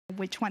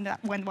which one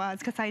that one was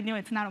because I knew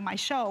it's not on my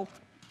show,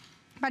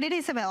 but it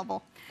is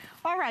available.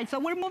 All right, so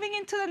we're moving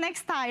into the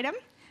next item.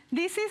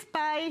 This is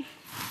by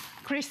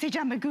Kristi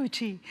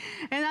Yamaguchi,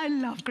 and I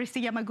love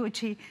Kristi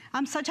Yamaguchi.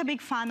 I'm such a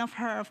big fan of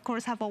her. Of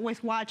course, I've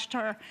always watched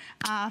her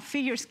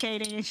figure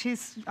skating, and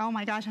she's, oh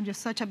my gosh, I'm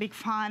just such a big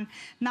fan.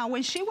 Now,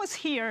 when she was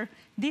here,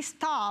 this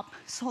top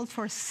sold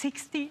for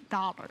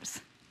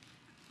 $60.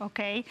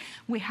 Okay,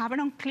 we have it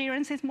on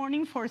clearance this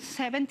morning for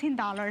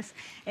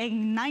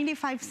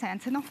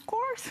 $17.95. And of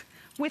course,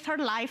 with her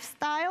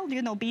lifestyle,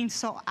 you know, being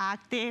so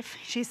active,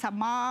 she's a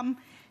mom,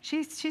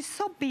 she's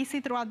so busy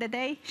throughout the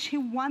day. She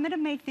wanted to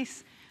make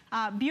this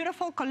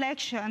beautiful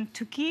collection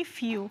to give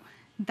you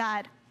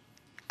that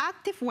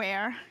active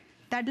wear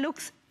that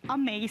looks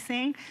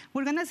amazing.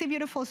 We're gonna see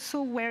beautiful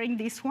Sue wearing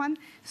this one.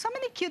 So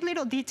many cute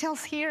little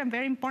details here and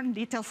very important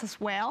details as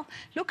well.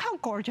 Look how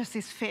gorgeous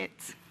this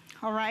fits,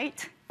 all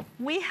right?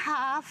 We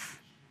have,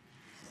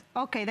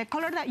 okay, the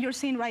color that you're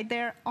seeing right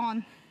there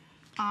on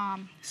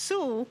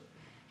Sue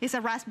is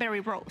a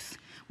raspberry rose.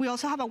 We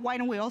also have a white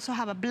and we also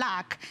have a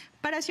black.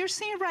 But as you're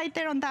seeing right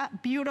there on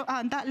that beautiful,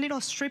 that little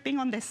stripping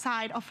on the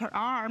side of her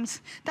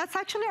arms, that's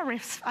actually a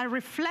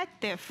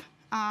reflective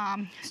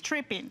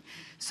stripping,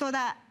 so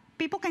that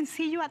people can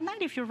see you at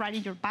night if you're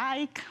riding your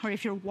bike or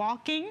if you're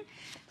walking.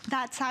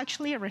 That's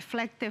actually a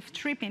reflective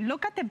stripping.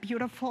 Look at the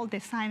beautiful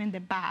design in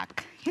the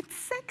back. It's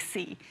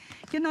sexy.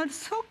 You know, it's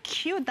so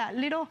cute, that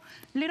little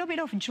bit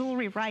of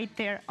jewelry right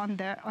there on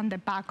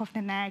the back of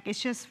the neck. It's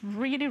just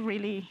really,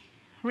 really,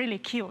 really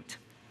cute.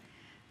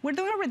 We're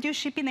doing a reduced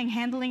shipping and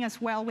handling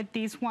as well with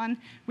this one.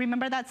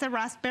 Remember, that's a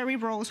raspberry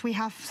rose. We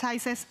have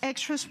sizes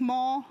extra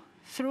small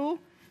through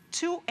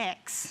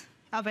 2X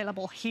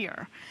available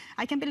here.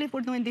 I can't believe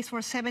we're doing this for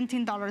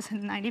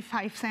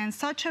 $17.95.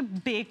 Such a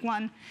big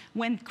one.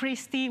 When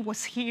Kristi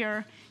was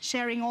here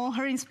sharing all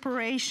her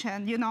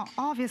inspiration, you know,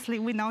 obviously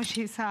we know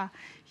she's a,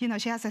 you know,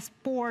 she has a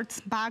sports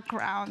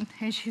background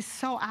and she's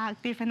so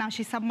active, and now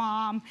she's a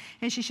mom,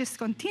 and she just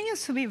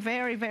continues to be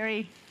very,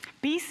 very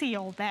busy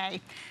all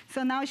day.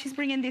 So now she's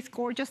bringing this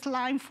gorgeous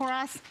line for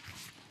us.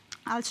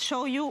 I'll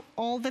show you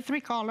all the 3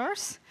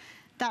 colors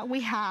that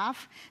we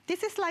have.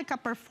 This is like a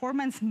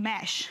performance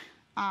mesh.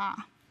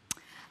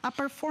 A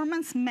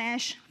performance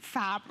mesh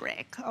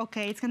fabric,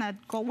 okay? It's gonna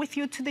go with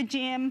you to the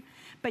gym,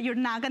 but you're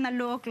not gonna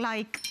look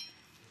like,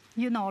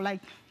 you know,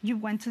 like you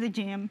went to the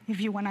gym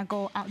if you wanna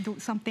go out do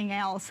something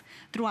else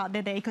throughout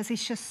the day, because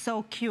it's just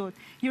so cute.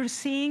 You're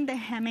seeing the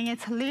hemming,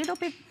 it's a little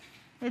bit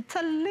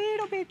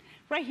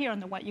right here on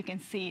the white, you can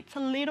see it's a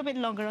little bit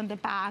longer on the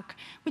back,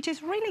 which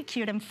is really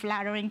cute and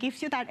flattering,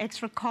 gives you that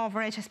extra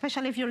coverage,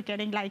 especially if you're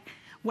getting like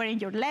wearing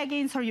your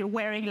leggings or you're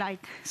wearing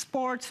like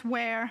sports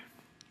wear.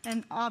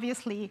 And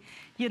obviously,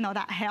 you know,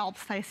 that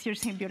helps. As you're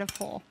seeing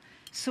beautiful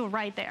Sue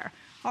right there.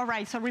 All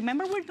right, so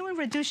remember, we're doing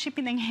reduced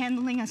shipping and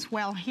handling as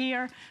well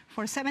here.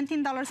 For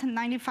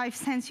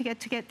 $17.95, you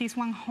get to get this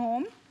one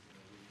home.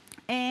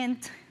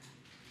 And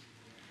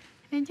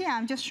yeah,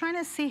 I'm just trying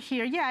to see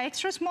here. Yeah,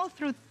 extra small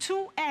through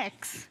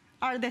 2X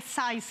are the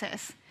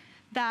sizes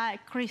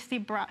that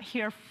Kristi brought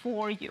here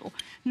for you.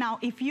 Now,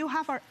 if you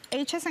have our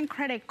HSN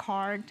credit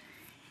card,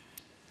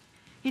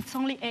 it's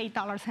only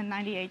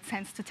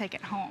 $8.98 to take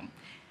it home.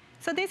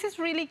 So this is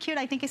really cute.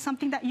 I think it's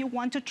something that you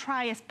want to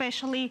try,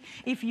 especially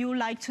if you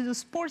like to do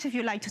sports, if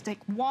you like to take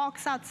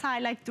walks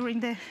outside, like during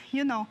the,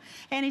 you know,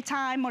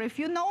 anytime, or if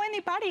you know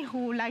anybody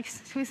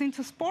who's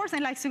into sports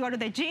and likes to go to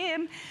the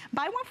gym,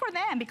 buy one for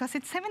them, because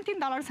it's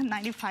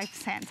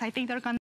 $17.95. I think they're gonna